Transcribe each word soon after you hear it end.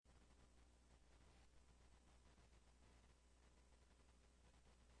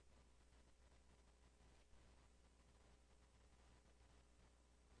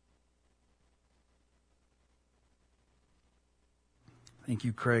Thank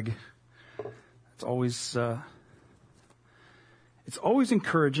you, Craig. It's always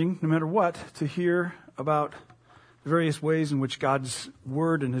encouraging, no matter what, to hear about the various ways in which God's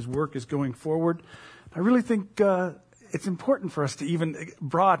Word and His work is going forward. I really think it's important for us to even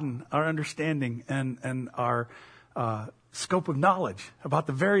broaden our understanding and our scope of knowledge about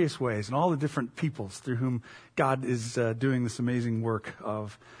the various ways and all the different peoples through whom God is doing this amazing work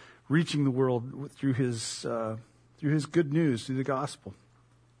of reaching the world through His good news, through the gospel.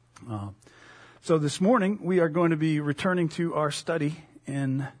 So this morning we are going to be returning to our study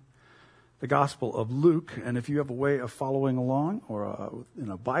in the Gospel of Luke. And if you have a way of following along, or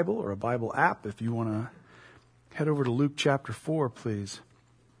in a Bible or a Bible app, if you want to head over to Luke chapter 4, please.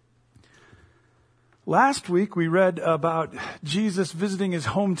 Last week we read about Jesus visiting his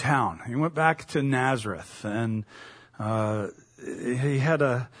hometown. He went back to Nazareth, and he had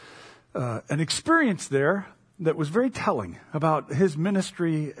an experience there that was very telling about his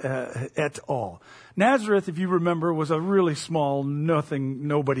ministry at all. Nazareth, if you remember, was a really small,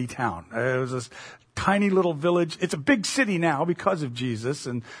 nobody town. It was this tiny little village. It's a big city now because of Jesus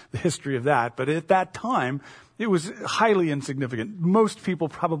and the history of that. But at that time, it was highly insignificant. Most people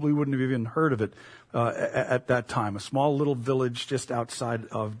probably wouldn't have even heard of it at that time. A small little village just outside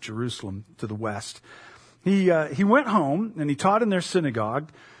of Jerusalem to the west. He went home and he taught in their synagogue.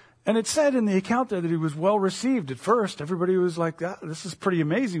 And it said in the account there that he was well received at first. Everybody was like, this is pretty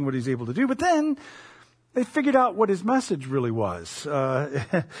amazing what he's able to do. But then they figured out what his message really was.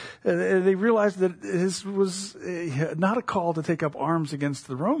 They realized that his was not a call to take up arms against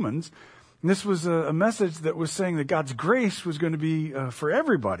the Romans. And this was a message that was saying that God's grace was going to be for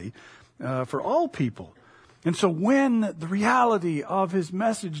everybody, for all people. And so when the reality of his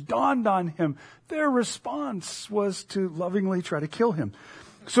message dawned on him, their response was to lovingly try to kill him.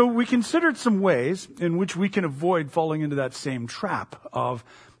 So we considered some ways in which we can avoid falling into that same trap of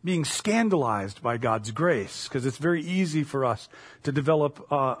being scandalized by God's grace, because it's very easy for us to develop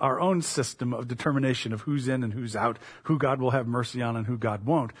our own system of determination of who's in and who's out, who God will have mercy on and who God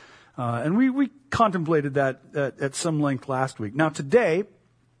won't. And we contemplated that at some length last week. Now today,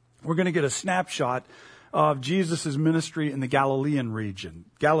 we're going to get a snapshot of Jesus' ministry in the Galilean region.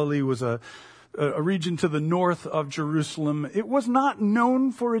 Galilee was a region to the north of Jerusalem. It was not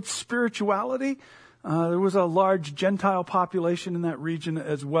known for its spirituality. There was a large Gentile population in that region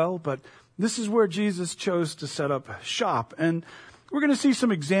as well, but this is where Jesus chose to set up shop. And we're going to see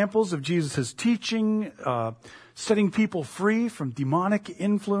some examples of Jesus' teaching, setting people free from demonic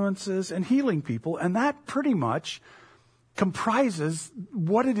influences and healing people. And that pretty much comprises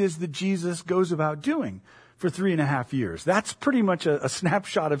what it is that Jesus goes about doing for 3.5 years. That's pretty much a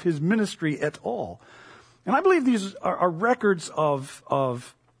snapshot of his ministry at all. And I believe these are records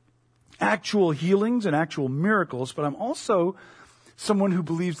of actual healings and actual miracles, but I'm also someone who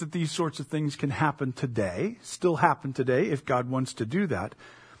believes that these sorts of things can happen today, still happen today if God wants to do that.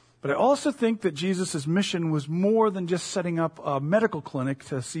 But I also think that Jesus' mission was more than just setting up a medical clinic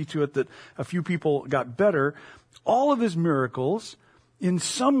to see to it that a few people got better. All of his miracles in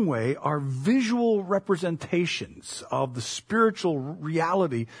some way are visual representations of the spiritual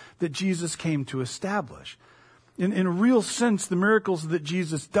reality that Jesus came to establish. In a real sense, the miracles that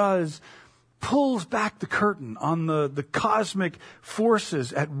Jesus does pulls back the curtain on the cosmic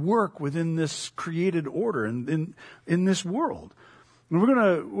forces at work within this created order and in this world. And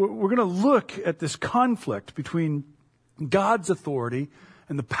we're gonna look at this conflict between God's authority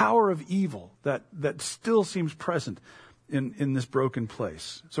and the power of evil that still seems present in this broken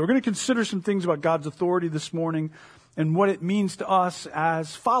place. So we're going to consider some things about God's authority this morning and what it means to us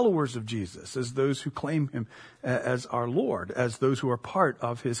as followers of Jesus, as those who claim him as our Lord, as those who are part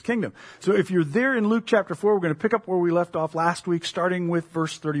of his kingdom. So if you're there in Luke chapter 4, we're going to pick up where we left off last week, starting with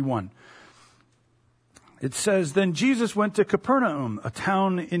verse 31. It says, "Then Jesus went to Capernaum, a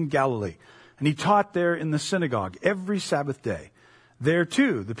town in Galilee, and he taught there in the synagogue every Sabbath day. There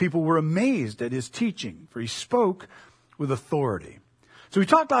too, the people were amazed at his teaching, for he spoke with authority." So we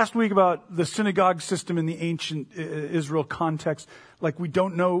talked last week about the synagogue system in the ancient Israel context. Like, we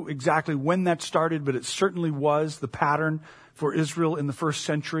don't know exactly when that started, but it certainly was the pattern for Israel in the first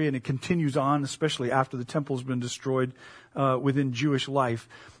century, and it continues on, especially after the temple's been destroyed within Jewish life.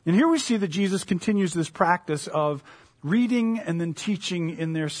 And here we see that Jesus continues this practice of reading and then teaching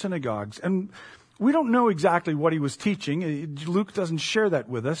in their synagogues. And we don't know exactly what he was teaching. Luke doesn't share that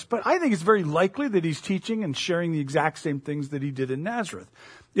with us, but I think it's very likely that he's teaching and sharing the exact same things that he did in Nazareth.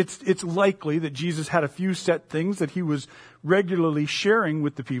 It's likely that Jesus had a few set things that he was regularly sharing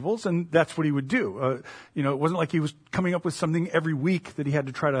with the peoples, and that's what he would do. It wasn't like he was coming up with something every week that he had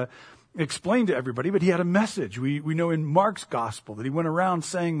to try to explain to everybody, but he had a message. We know in Mark's gospel that he went around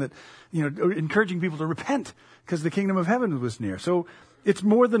saying that, encouraging people to repent because the kingdom of heaven was near. So it's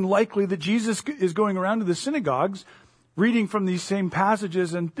more than likely that Jesus is going around to the synagogues, reading from these same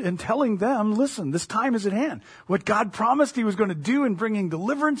passages and telling them, listen, this time is at hand. What God promised he was going to do in bringing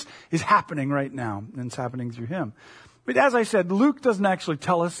deliverance is happening right now, and it's happening through him. But as I said, Luke doesn't actually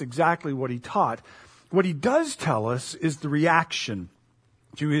tell us exactly what he taught. What he does tell us is the reaction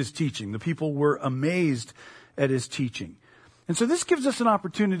to his teaching. The people were amazed at his teaching. And so this gives us an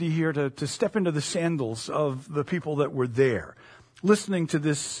opportunity here to step into the sandals of the people that were there, listening to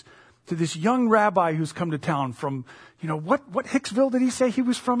this young rabbi who's come to town from, what Hicksville did he say he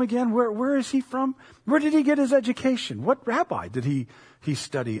was from again? Where is he from? Where did he get his education? What rabbi did he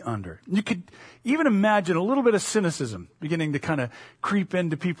study under? You could even imagine a little bit of cynicism beginning to kind of creep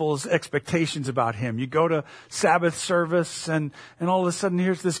into people's expectations about him. You go to Sabbath service and all of a sudden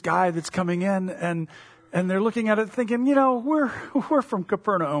here's this guy that's coming in and they're looking at it thinking, we're from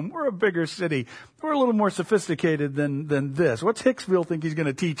Capernaum. We're a bigger city. We're a little more sophisticated than this. What's Hicksville think he's going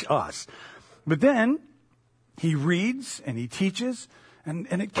to teach us? But then he reads and he teaches and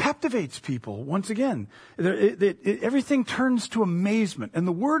it captivates people once again. Everything turns to amazement. And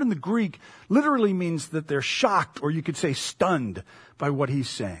the word in the Greek literally means that they're shocked, or you could say stunned by what he's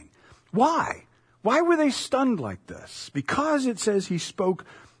saying. Why? Why were they stunned like this? Because it says he spoke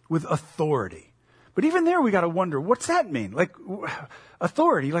with authority. But even there, we got to wonder, what's that mean? Like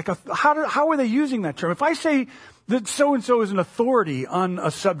authority, how are they using that term? If I say that so-and-so is an authority on a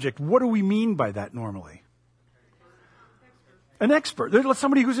subject, what do we mean by that normally? An expert. There's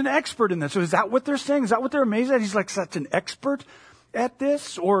somebody who's an expert in this. So is that what they're saying? Is that what they're amazed at? He's like such an expert at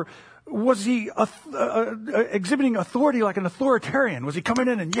this? Or was he exhibiting authority like an authoritarian? Was he coming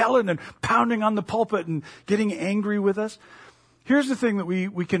in and yelling and pounding on the pulpit and getting angry with us? Here's the thing that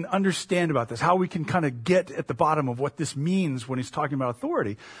we can understand about this, how we can kind of get at the bottom of what this means when he's talking about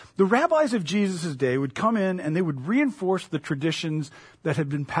authority. The rabbis of Jesus' day would come in and they would reinforce the traditions that had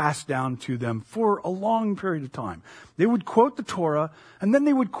been passed down to them for a long period of time. They would quote the Torah, and then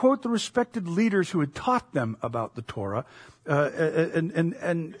they would quote the respected leaders who had taught them about the Torah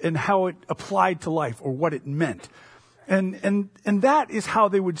and how it applied to life or what it meant. And that is how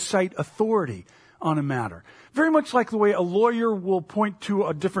they would cite authority on a matter. Very much like the way a lawyer will point to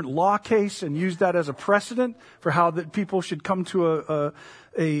a different law case and use that as a precedent for how that people should come to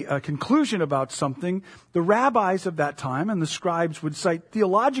a conclusion about something. The rabbis of that time and the scribes would cite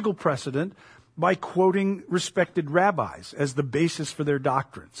theological precedent by quoting respected rabbis as the basis for their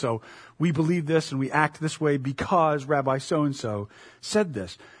doctrine. So we believe this and we act this way because Rabbi so-and-so said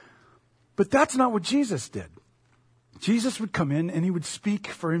this. But that's not what Jesus did. Jesus would come in and he would speak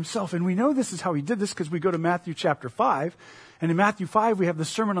for himself. And we know this is how he did this because we go to Matthew chapter 5. And in Matthew 5, we have the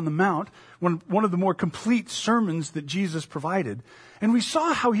Sermon on the Mount, one of the more complete sermons that Jesus provided. And we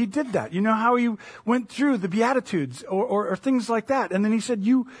saw how he did that. You know, how he went through the Beatitudes or things like that. And then he said,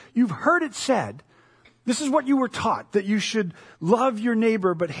 you've heard it said, this is what you were taught, that you should love your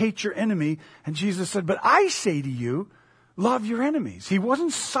neighbor but hate your enemy. And Jesus said, but I say to you, love your enemies. He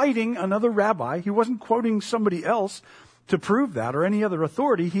wasn't citing another rabbi. He wasn't quoting somebody else to prove that or any other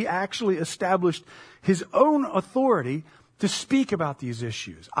authority. He actually established his own authority to speak about these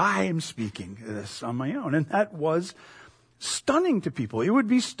issues. I am speaking this on my own. And that was stunning to people. It would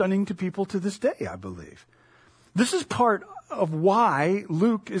be stunning to people to this day, I believe. This is part of why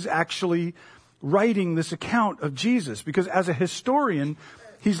Luke is actually writing this account of Jesus, because as a historian,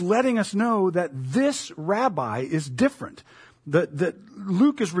 he's letting us know that this rabbi is different. That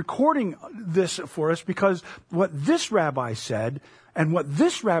Luke is recording this for us because what this rabbi said and what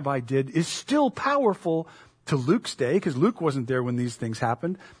this rabbi did is still powerful to Luke's day, because Luke wasn't there when these things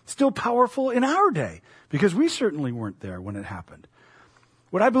happened. Still powerful in our day, because we certainly weren't there when it happened.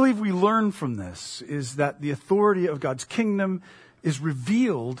 What I believe we learn from this is that the authority of God's kingdom is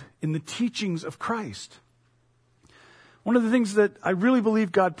revealed in the teachings of Christ. One of the things that I really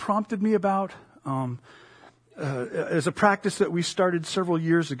believe God prompted me about as a practice that we started several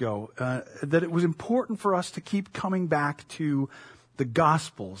years ago, that it was important for us to keep coming back to the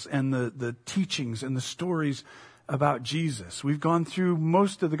Gospels and the teachings and the stories about Jesus. We've gone through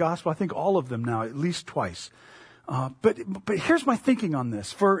most of the Gospel, I think all of them now, at least twice. But here's my thinking on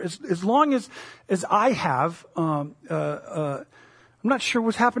this. For as long as I have, I'm not sure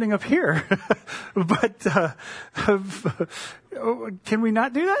what's happening up here, but can we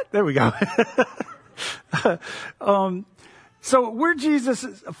not do that? There we go. So we're Jesus'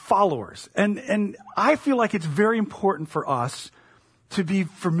 followers, and I feel like it's very important for us to be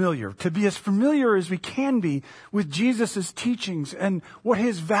familiar, to be as familiar as we can be with Jesus' teachings and what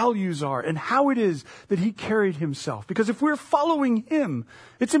his values are and how it is that he carried himself. Because if we're following him,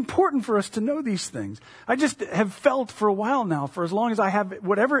 it's important for us to know these things. I just have felt for a while now, for as long as I have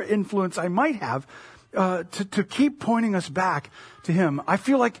whatever influence I might have, to keep pointing us back to him. I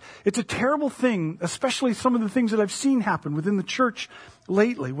feel like it's a terrible thing, especially some of the things that I've seen happen within the church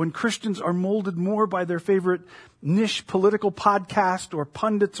lately, when Christians are molded more by their favorite niche political podcast or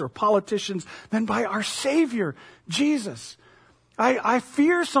pundits or politicians than by our Savior, Jesus. I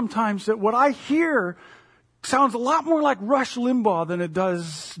fear sometimes that what I hear sounds a lot more like Rush Limbaugh than it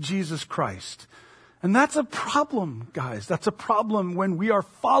does Jesus Christ. And that's a problem, guys. That's a problem when we are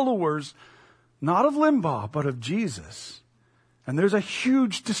followers, not of Limbaugh, but of Jesus. And there's a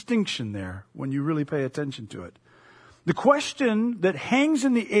huge distinction there when you really pay attention to it. The question that hangs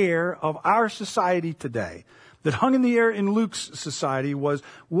in the air of our society today, that hung in the air in Luke's society, was,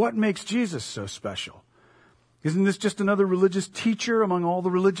 what makes Jesus so special? Isn't this just another religious teacher among all the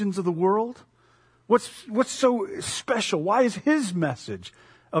religions of the world? What's so special? Why is his message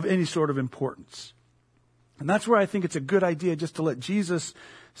of any sort of importance? And that's where I think it's a good idea just to let Jesus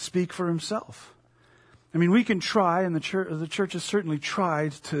speak for himself. I mean, we can try, and the church has certainly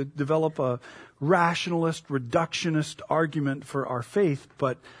tried to develop a rationalist, reductionist argument for our faith,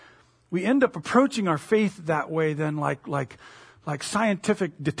 but we end up approaching our faith that way then like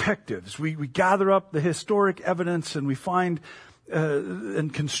scientific detectives. We gather up the historic evidence and we find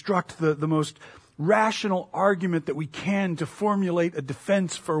and construct the most rational argument that we can to formulate a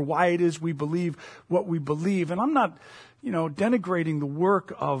defense for why it is we believe what we believe. And I'm not, denigrating the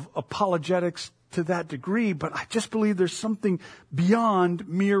work of apologetics to that degree, but I just believe there's something beyond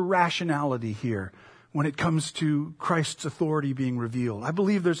mere rationality here when it comes to Christ's authority being revealed. I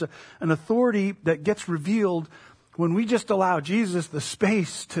believe there's an authority that gets revealed when we just allow Jesus the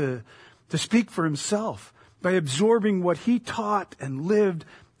space to speak for himself by absorbing what he taught and lived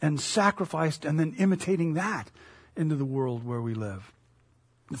and sacrificed and then imitating that into the world where we live.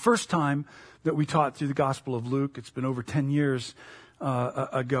 The first time that we taught through the Gospel of Luke, it's been over 10 years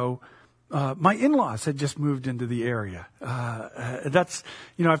ago, my in-laws had just moved into the area. That's,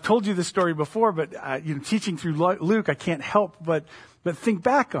 I've told you this story before, but, teaching through Luke, I can't help but think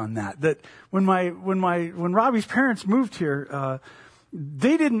back on that when Robbie's parents moved here,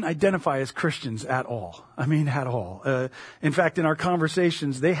 they didn't identify as Christians at all. I mean, at all. In fact, in our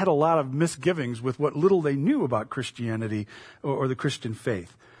conversations, they had a lot of misgivings with what little they knew about Christianity or the Christian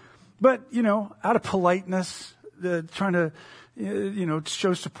faith. But, out of politeness, trying to,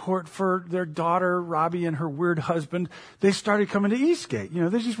 show support for their daughter, Robbie, and her weird husband, they started coming to Eastgate.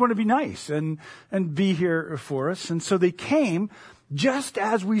 They just want to be nice and be here for us. And so they came just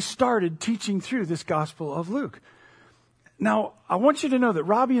as we started teaching through this Gospel of Luke. Now, I want you to know that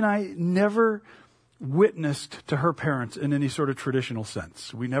Robbie and I never witnessed to her parents in any sort of traditional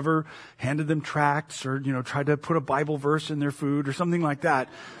sense. We never handed them tracts or, tried to put a Bible verse in their food or something like that.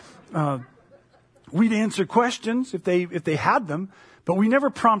 We'd answer questions if they had them, but we never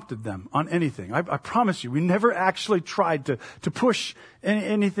prompted them on anything. I promise you, we never actually tried to push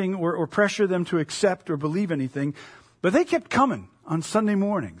anything or pressure them to accept or believe anything. But they kept coming on Sunday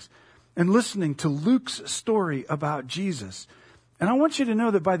mornings and listening to Luke's story about Jesus. And I want you to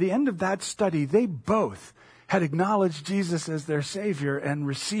know that by the end of that study, they both had acknowledged Jesus as their Savior and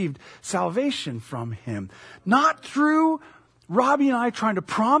received salvation from him. Not through Robbie and I trying to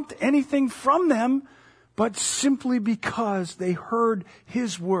prompt anything from them, but simply because they heard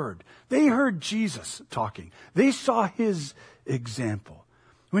his word. They heard Jesus talking. They saw his example.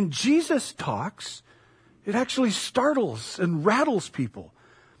 When Jesus talks, it actually startles and rattles people.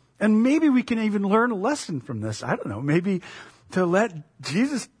 And maybe we can even learn a lesson from this. I don't know, maybe to let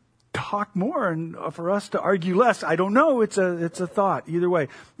Jesus talk more and for us to argue less. I don't know. It's a thought. Either way.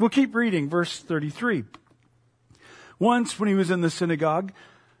 We'll keep reading verse 33. Once when he was in the synagogue,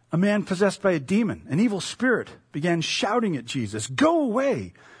 a man possessed by a demon, an evil spirit, began shouting at Jesus, "Go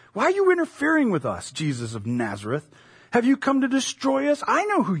away! Why are you interfering with us, Jesus of Nazareth? Have you come to destroy us? I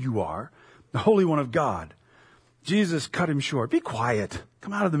know who you are, the Holy One of God." Jesus cut him short. "Be quiet.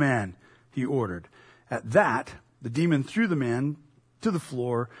 Come out of the man," he ordered. At that, the demon threw the man to the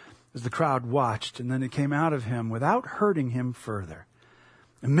floor as the crowd watched, and then it came out of him without hurting him further.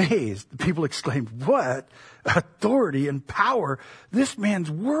 Amazed, the people exclaimed, "What authority and power this man's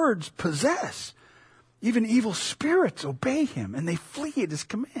words possess! Even evil spirits obey him, and they flee at his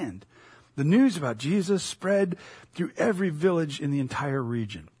command." The news about Jesus spread through every village in the entire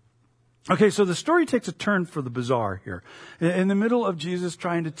region. Okay, so the story takes a turn for the bizarre here. In the middle of Jesus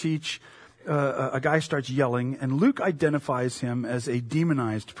trying to teach a guy starts yelling, and Luke identifies him as a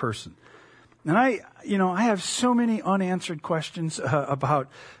demonized person. And I have so many unanswered questions about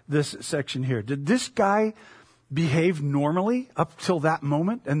this section here. Did this guy behave normally up till that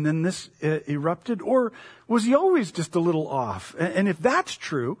moment, and then this erupted? Or was he always just a little off? And if that's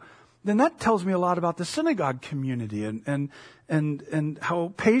true, then that tells me a lot about the synagogue community and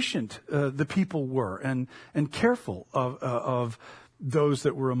how patient the people were and careful of those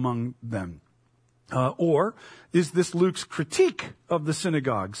that were among them. Or is this Luke's critique of the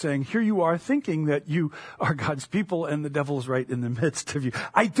synagogue, saying, here you are thinking that you are God's people and the devil's right in the midst of you?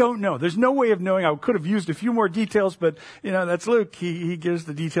 I don't know. There's no way of knowing. I could have used a few more details, but, that's Luke. He gives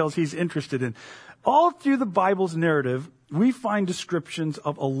the details he's interested in. All through the Bible's narrative, we find descriptions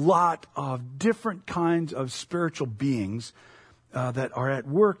of a lot of different kinds of spiritual beings that are at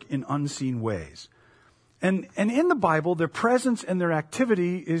work in unseen ways. And in the Bible, their presence and their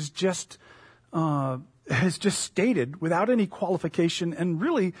activity is just stated without any qualification and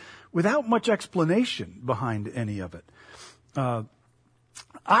really without much explanation behind any of it.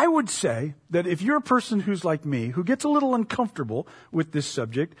 I would say that if you're a person who's like me, who gets a little uncomfortable with this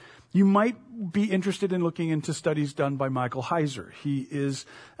subject, you might be interested in looking into studies done by Michael Heiser. He is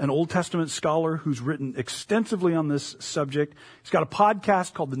an Old Testament scholar who's written extensively on this subject. He's got a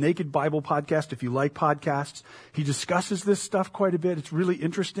podcast called the Naked Bible Podcast, if you like podcasts. He discusses this stuff quite a bit. It's really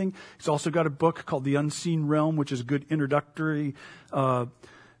interesting. He's also got a book called The Unseen Realm, which is a good introductory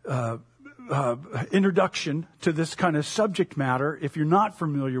introduction to this kind of subject matter if you're not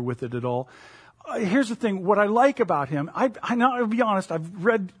familiar with it at all. Here's the thing. What I like about him, I'll be honest, I've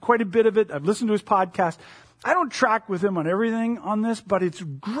read quite a bit of it. I've listened to his podcast. I don't track with him on everything on this, but it's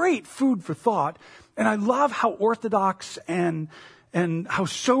great food for thought. And I love how orthodox and how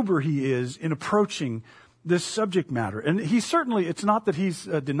sober he is in approaching this subject matter. And it's not that he's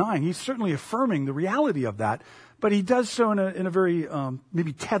denying, he's certainly affirming the reality of that. But he does so in a very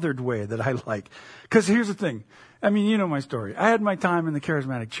maybe tethered way that I like. Because here's the thing. I mean, you know my story. I had my time in the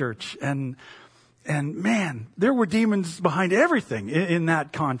charismatic church, and man, there were demons behind everything in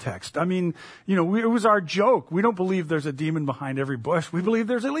that context. I mean, it was our joke. We don't believe there's a demon behind every bush. We believe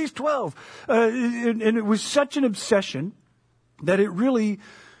there's at least 12. And it was such an obsession that it really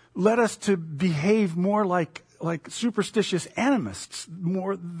led us to behave more like superstitious animists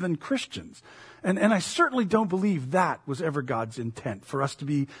more than Christians. And I certainly don't believe that was ever God's intent, for us to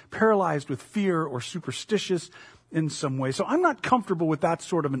be paralyzed with fear or superstitious in some way. So I'm not comfortable with that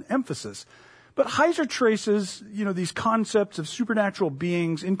sort of an emphasis. But Heiser traces, these concepts of supernatural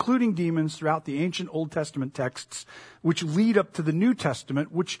beings, including demons, throughout the ancient Old Testament texts, which lead up to the New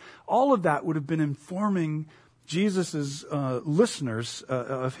Testament, which all of that would have been informing Jesus' listeners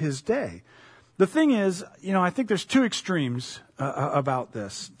of his day. The thing is, I think there's two extremes about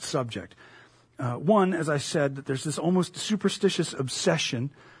this subject. One, as I said, that there's this almost superstitious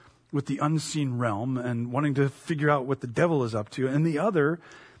obsession with the unseen realm and wanting to figure out what the devil is up to. And the other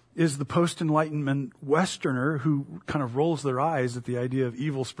is the post-Enlightenment Westerner who kind of rolls their eyes at the idea of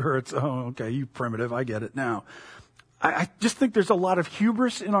evil spirits. Oh, okay, you primitive, I get it now. I just think there's a lot of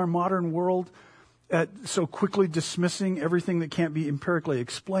hubris in our modern world at so quickly dismissing everything that can't be empirically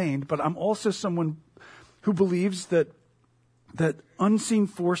explained. But I'm also someone who believes that unseen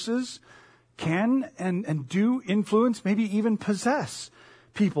forces can and do influence, maybe even possess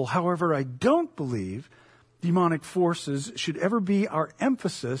people. However, I don't believe demonic forces should ever be our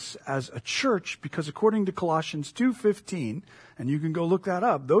emphasis as a church, because according to Colossians 2:15, and you can go look that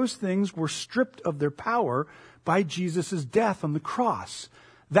up, those things were stripped of their power by Jesus' death on the cross.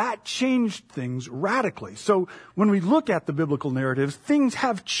 That changed things radically. So when we look at the biblical narratives, things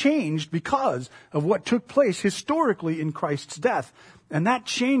have changed because of what took place historically in Christ's death. And that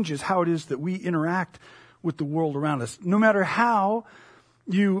changes how it is that we interact with the world around us. No matter how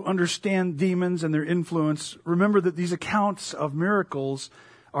you understand demons and their influence, remember that these accounts of miracles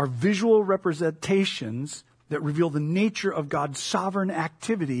are visual representations that reveal the nature of God's sovereign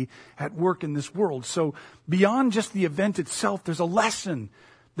activity at work in this world. So beyond just the event itself, there's a lesson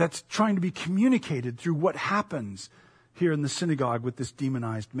that's trying to be communicated through what happens here in the synagogue with this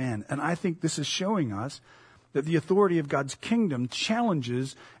demonized man. And I think this is showing us that the authority of God's kingdom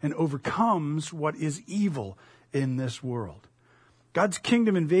challenges and overcomes what is evil in this world. God's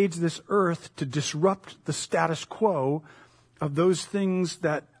kingdom invades this earth to disrupt the status quo of those things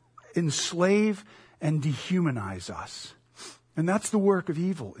that enslave and dehumanize us. And that's the work of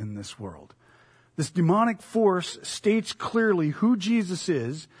evil in this world. This demonic force states clearly who Jesus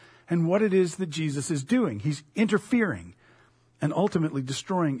is and what it is that Jesus is doing. He's interfering and ultimately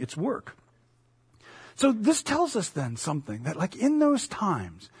destroying its work. So this tells us then something, that like in those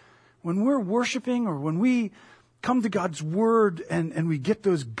times when we're worshiping or when we come to God's word and we get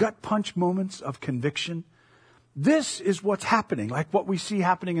those gut punch moments of conviction, this is what's happening, like what we see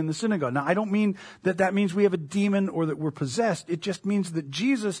happening in the synagogue. Now, I don't mean that means we have a demon or that we're possessed. It just means that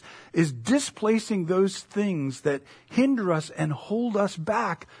Jesus is displacing those things that hinder us and hold us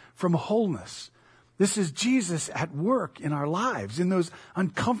back from wholeness. This is Jesus at work in our lives, in those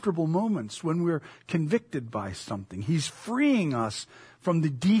uncomfortable moments when we're convicted by something. He's freeing us from the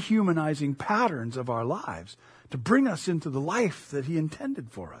dehumanizing patterns of our lives to bring us into the life that He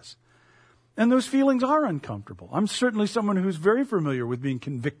intended for us. And those feelings are uncomfortable. I'm certainly someone who's very familiar with being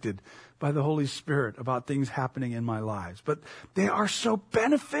convicted by the Holy Spirit about things happening in my lives. But they are so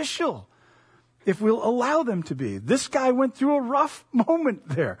beneficial if we'll allow them to be. This guy went through a rough moment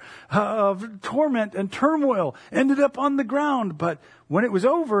there of torment and turmoil, ended up on the ground. But when it was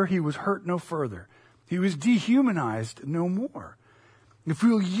over, he was hurt no further. He was dehumanized no more. If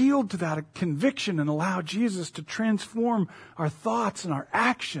we'll yield to that conviction and allow Jesus to transform our thoughts and our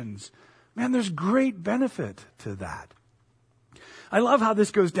actions, man, there's great benefit to that. I love how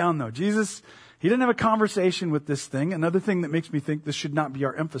this goes down, though. Jesus, He didn't have a conversation with this thing. Another thing that makes me think this should not be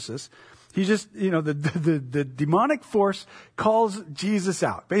our emphasis. He just, the demonic force calls Jesus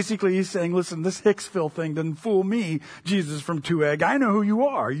out. Basically, He's saying, listen, this Hicksville thing doesn't fool me, Jesus from 2egg. I know who you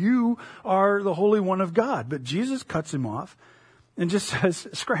are. You are the Holy One of God. But Jesus cuts him off and just says,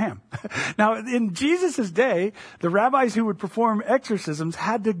 scram. Now, in Jesus' day, the rabbis who would perform exorcisms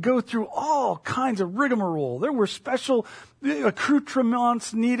had to go through all kinds of rigmarole. There were special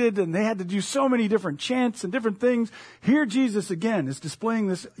accoutrements needed, and they had to do so many different chants and different things. Here, Jesus, again, is displaying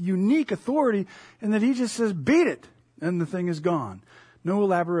this unique authority in that He just says, beat it, and the thing is gone. No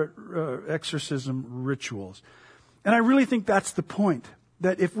elaborate exorcism rituals. And I really think that's the point,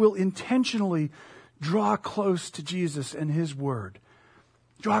 that if we'll intentionally draw close to Jesus and His Word.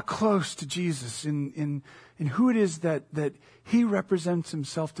 Draw close to Jesus in who it is that He represents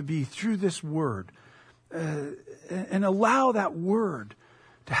Himself to be through this Word. And allow that Word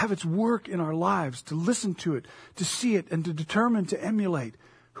to have its work in our lives, to listen to it, to see it, and to determine to emulate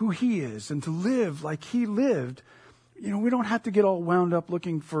who He is and to live like He lived. We don't have to get all wound up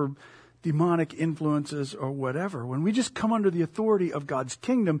looking for demonic influences or whatever. When we just come under the authority of God's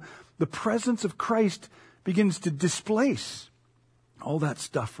kingdom, the presence of Christ begins to displace all that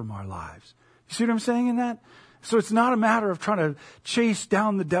stuff from our lives. You see what I'm saying in that? So it's not a matter of trying to chase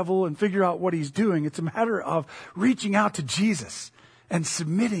down the devil and figure out what he's doing. It's a matter of reaching out to Jesus and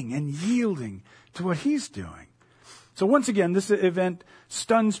submitting and yielding to what He's doing. So once again, this event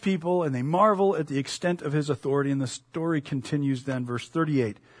stuns people and they marvel at the extent of His authority. And the story continues then, verse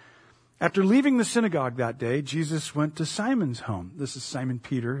 38. After leaving the synagogue that day, Jesus went to Simon's home. This is Simon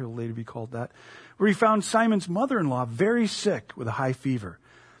Peter, he'll later be called that, where He found Simon's mother-in-law very sick with a high fever.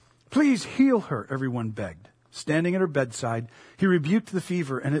 Please heal her, everyone begged. Standing at her bedside, He rebuked the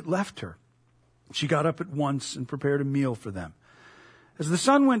fever and it left her. She got up at once and prepared a meal for them. As the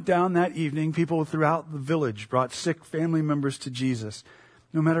sun went down that evening, people throughout the village brought sick family members to Jesus.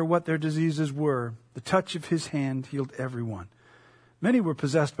 No matter what their diseases were, the touch of His hand healed everyone. Many were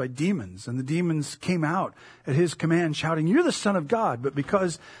possessed by demons, and the demons came out at His command, shouting, "You're the Son of God." But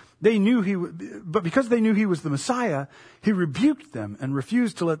because they knew He was the Messiah, He rebuked them and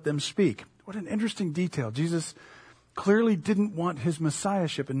refused to let them speak. What an interesting detail. Jesus clearly didn't want His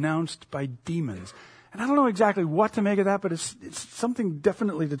Messiahship announced by demons. And I don't know exactly what to make of that, but it's something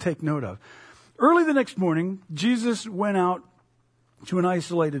definitely to take note of. Early the next morning, Jesus went out to an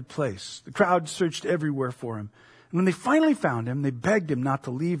isolated place. The crowd searched everywhere for Him. And when they finally found Him, they begged Him not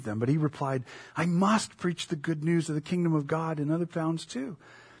to leave them. But He replied, "I must preach the good news of the kingdom of God in other towns too,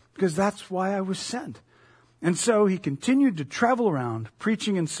 because that's why I was sent." And so He continued to travel around,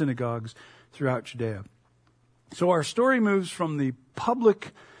 preaching in synagogues throughout Judea. So our story moves from the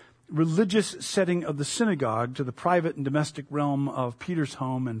public religious setting of the synagogue to the private and domestic realm of Peter's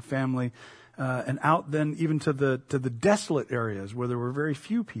home and family, and out then even to the desolate areas where there were very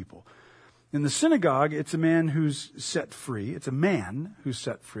few people. In the synagogue, it's a man who's set free. It's a man who's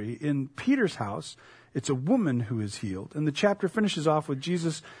set free. In Peter's house, it's a woman who is healed. And the chapter finishes off with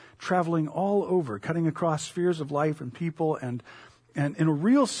Jesus traveling all over, cutting across spheres of life and people, and in a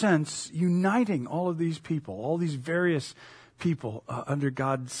real sense, uniting all of these people, all these various people under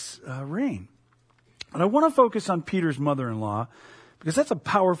God's reign. But I want to focus on Peter's mother-in-law, because that's a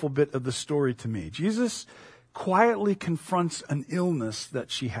powerful bit of the story to me. Jesus quietly confronts an illness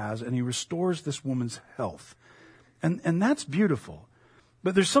that she has, and He restores this woman's health. And that's beautiful.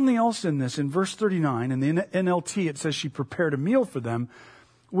 But there's something else in this. In verse 39, in the NLT, it says she prepared a meal for them.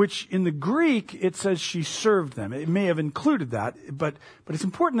 which in the Greek, it says she served them. It may have included that, but it's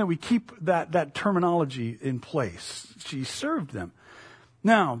important that we keep that terminology in place. She served them.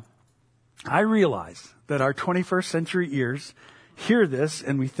 Now, I realize that our 21st century ears hear this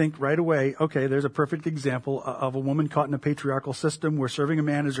and we think right away, okay, there's a perfect example of a woman caught in a patriarchal system where serving a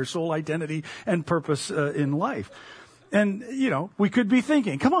man is her sole identity and purpose in life. And, we could be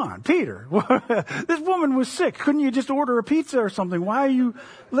thinking, come on, Peter, this woman was sick. Couldn't you just order a pizza or something? Why are you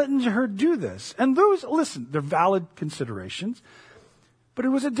letting her do this? And they're valid considerations, but it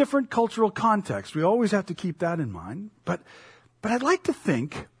was a different cultural context. We always have to keep that in mind. But I'd like to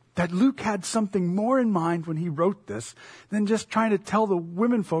think that Luke had something more in mind when he wrote this than just trying to tell the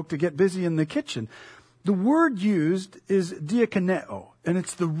women folk to get busy in the kitchen. The word used is diakoneo, and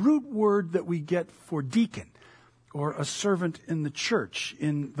it's the root word that we get for deacon, or a servant in the church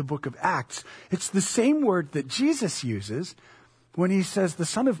in the book of Acts. It's the same word that Jesus uses when he says the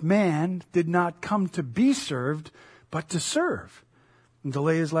Son of Man did not come to be served, but to serve, and to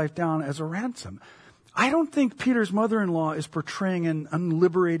lay his life down as a ransom. I don't think Peter's mother-in-law is portraying an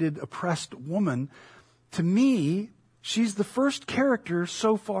unliberated, oppressed woman. To me, she's the first character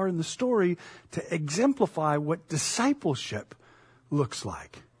so far in the story to exemplify what discipleship looks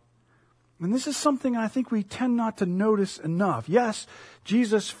like. And this is something I think we tend not to notice enough. Yes,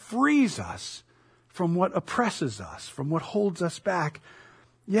 Jesus frees us from what oppresses us, from what holds us back.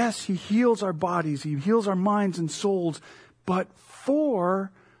 Yes, he heals our bodies, he heals our minds and souls, but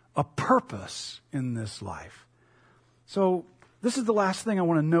for a purpose in this life. So this is the last thing I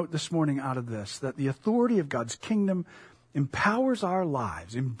want to note this morning out of this, that the authority of God's kingdom empowers our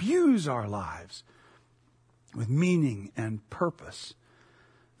lives, imbues our lives with meaning and purpose.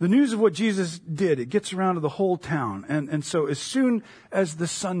 The news of what Jesus did, it gets around to the whole town. And so as soon as the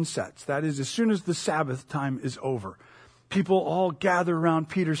sun sets, that is, as soon as the Sabbath time is over, people all gather around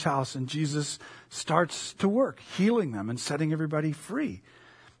Peter's house and Jesus starts to work, healing them and setting everybody free.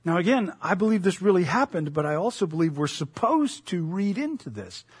 Now again, I believe this really happened, but I also believe we're supposed to read into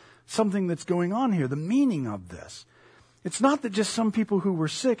this, something that's going on here, the meaning of this. It's not that just some people who were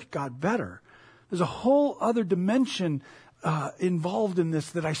sick got better. There's a whole other dimension involved in this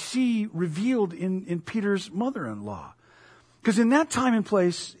that I see revealed in Peter's mother-in-law. Because in that time and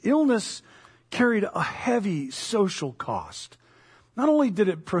place, illness carried a heavy social cost. Not only did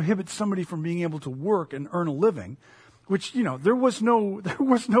it prohibit somebody from being able to work and earn a living, which, there was no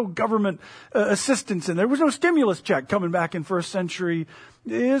government assistance and there was no stimulus check coming back in first century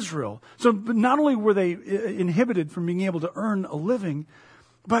Israel. So not only were they inhibited from being able to earn a living,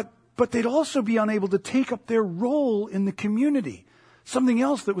 but they'd also be unable to take up their role in the community, something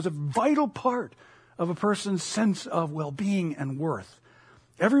else that was a vital part of a person's sense of well-being and worth.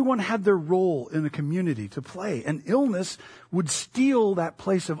 Everyone had their role in the community to play, and illness would steal that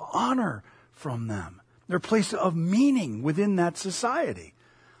place of honor from them, their place of meaning within that society.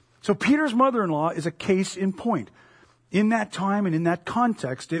 So Peter's mother-in-law is a case in point. In that time and in that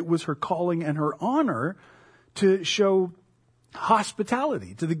context, it was her calling and her honor to show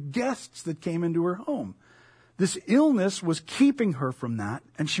hospitality to the guests that came into her home. This illness was keeping her from that,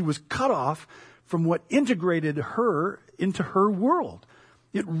 and she was cut off from what integrated her into her world.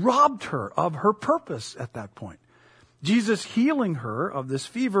 It robbed her of her purpose at that point. Jesus healing her of this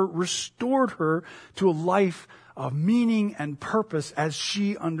fever restored her to a life of meaning and purpose as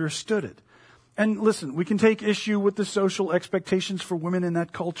she understood it. And listen, we can take issue with the social expectations for women in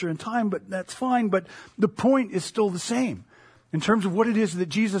that culture and time, but that's fine. But the point is still the same in terms of what it is that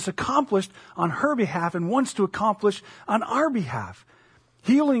Jesus accomplished on her behalf and wants to accomplish on our behalf.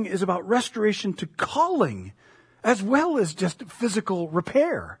 Healing is about restoration to calling as well as just physical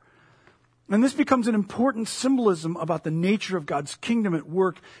repair. And this becomes an important symbolism about the nature of God's kingdom at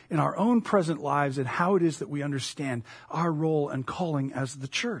work in our own present lives and how it is that we understand our role and calling as the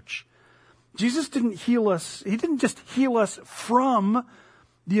church. Jesus didn't heal us. He didn't just heal us from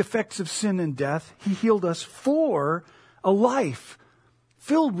the effects of sin and death. He healed us for a life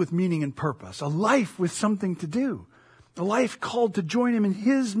filled with meaning and purpose, a life with something to do, a life called to join him in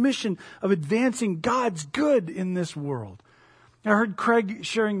his mission of advancing God's good in this world. I heard Craig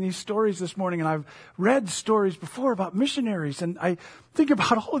sharing these stories this morning, and I've read stories before about missionaries, and I think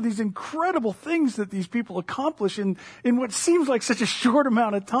about all of these incredible things that these people accomplish in what seems like such a short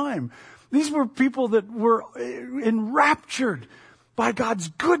amount of time. These were people that were enraptured by God's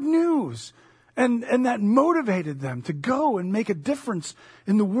good news, and that motivated them to go and make a difference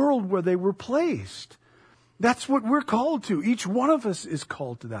in the world where they were placed. That's what we're called to. Each one of us is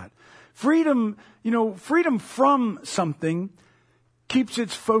called to that. Freedom from something keeps it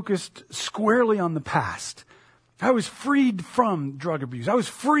focused squarely on the past. I was freed from drug abuse. I was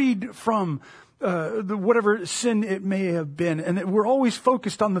freed from whatever sin it may have been. And we're always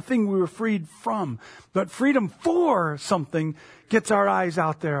focused on the thing we were freed from. But freedom for something gets our eyes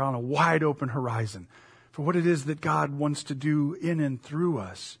out there on a wide open horizon for what it is that God wants to do in and through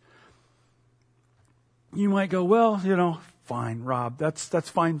us. You might go, well, fine, Rob, that's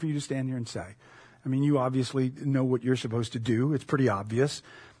fine for you to stand here and say. I mean, you obviously know what you're supposed to do. It's pretty obvious.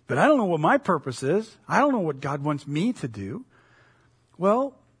 But I don't know what my purpose is. I don't know what God wants me to do.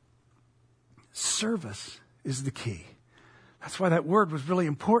 Well, service is the key. That's why that word was really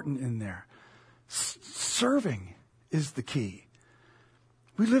important in there. Serving is the key.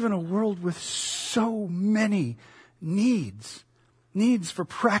 We live in a world with so many needs. Needs for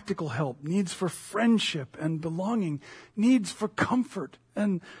practical help, needs for friendship and belonging, needs for comfort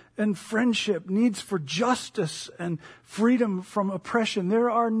and friendship, needs for justice and freedom from oppression. There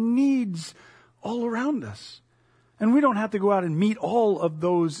are needs all around us. And we don't have to go out and meet all of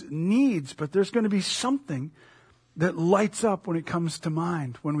those needs, but there's going to be something that lights up when it comes to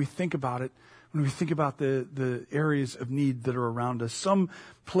mind, when we think about it, when we think about the areas of need that are around us, some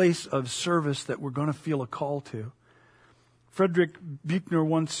place of service that we're going to feel a call to. Frederick Buechner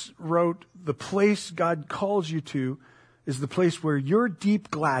once wrote, "The place God calls you to is the place where your deep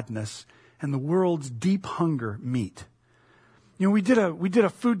gladness and the world's deep hunger meet." We did a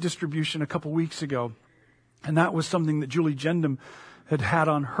food distribution a couple weeks ago, and that was something that Julie Gendam had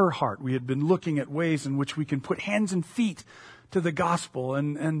on her heart. We had been looking at ways in which we can put hands and feet to the gospel,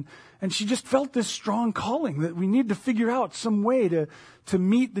 and she just felt this strong calling that we need to figure out some way to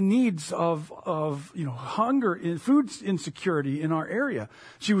meet the needs of hunger and food insecurity in our area.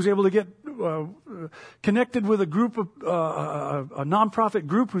 She was able to get connected with a group of a nonprofit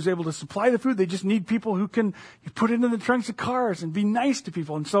group who's able to supply the food. They just need people who can put it in the trunks of cars and be nice to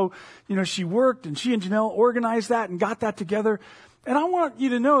people. And so, she worked, and she and Janelle organized that and got that together. And I want you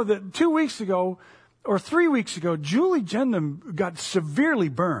to know that 3 weeks ago, Julie Gendam got severely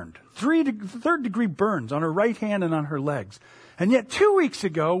burned. Third-degree burns on her right hand and on her legs. And yet 2 weeks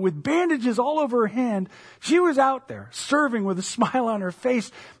ago, with bandages all over her hand, she was out there serving with a smile on her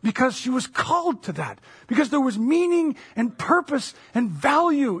face because she was called to that. Because there was meaning and purpose and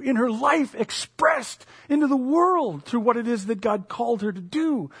value in her life expressed into the world through what it is that God called her to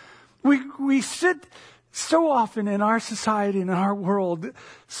do. We sit so often in our society and in our world,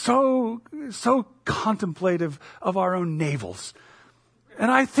 so contemplative of our own navels. And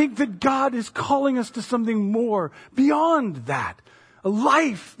I think that God is calling us to something more beyond that. A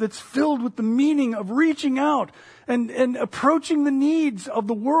life that's filled with the meaning of reaching out and approaching the needs of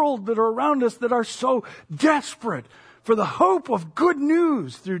the world that are around us that are so desperate for the hope of good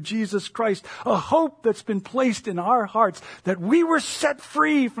news through Jesus Christ, a hope that's been placed in our hearts that we were set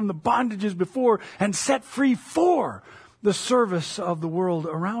free from the bondages before and set free for the service of the world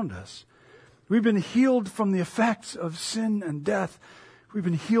around us. We've been healed from the effects of sin and death. We've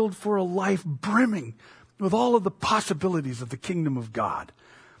been healed for a life brimming with all of the possibilities of the kingdom of God.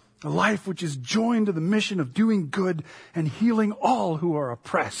 A life which is joined to the mission of doing good and healing all who are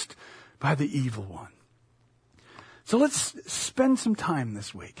oppressed by the evil one. So let's spend some time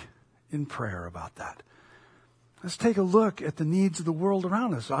this week in prayer about that. Let's take a look at the needs of the world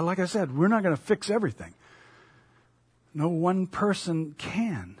around us. Like I said, we're not going to fix everything. No one person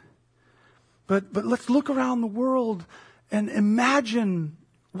can. But let's look around the world and imagine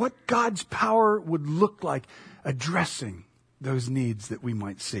what God's power would look like addressing those needs that we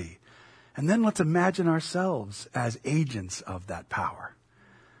might see. And then let's imagine ourselves as agents of that power.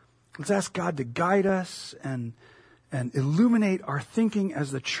 Let's ask God to guide us and illuminate our thinking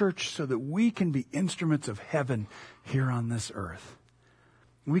as the church so that we can be instruments of heaven here on this earth.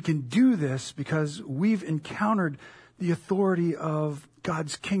 We can do this because we've encountered the authority of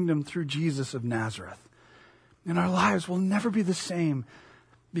God's kingdom through Jesus of Nazareth. And our lives will never be the same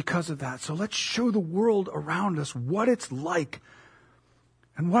because of that. So let's show the world around us what it's like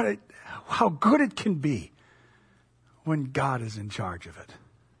and how good it can be when God is in charge of it.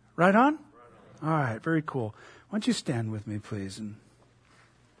 Right on? All right, very cool. Why don't you stand with me, please? And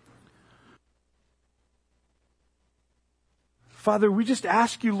Father, we just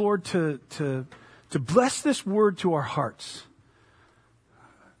ask you, Lord, to bless this word to our hearts.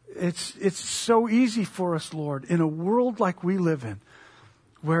 It's so easy for us, Lord, in a world like we live in,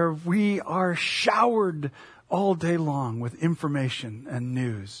 where we are showered all day long with information and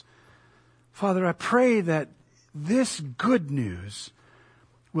news. Father, I pray that this good news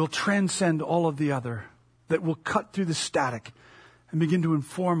will transcend all of the other, that will cut through the static and begin to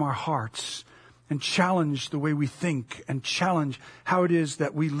inform our hearts and challenge the way we think and challenge how it is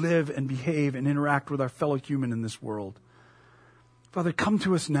that we live and behave and interact with our fellow human in this world. Father, come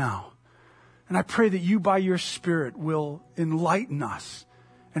to us now. And I pray that you, by your Spirit, will enlighten us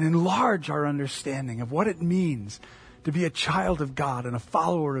and enlarge our understanding of what it means to be a child of God and a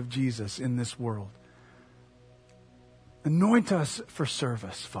follower of Jesus in this world. Anoint us for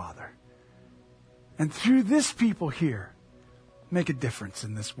service, Father. And through this people here, make a difference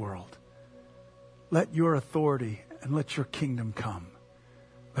in this world. Let your authority and let your kingdom come.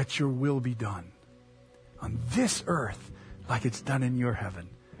 Let your will be done on this earth like it's done in your heaven.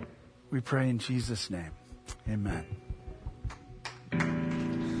 We pray in Jesus' name. Amen.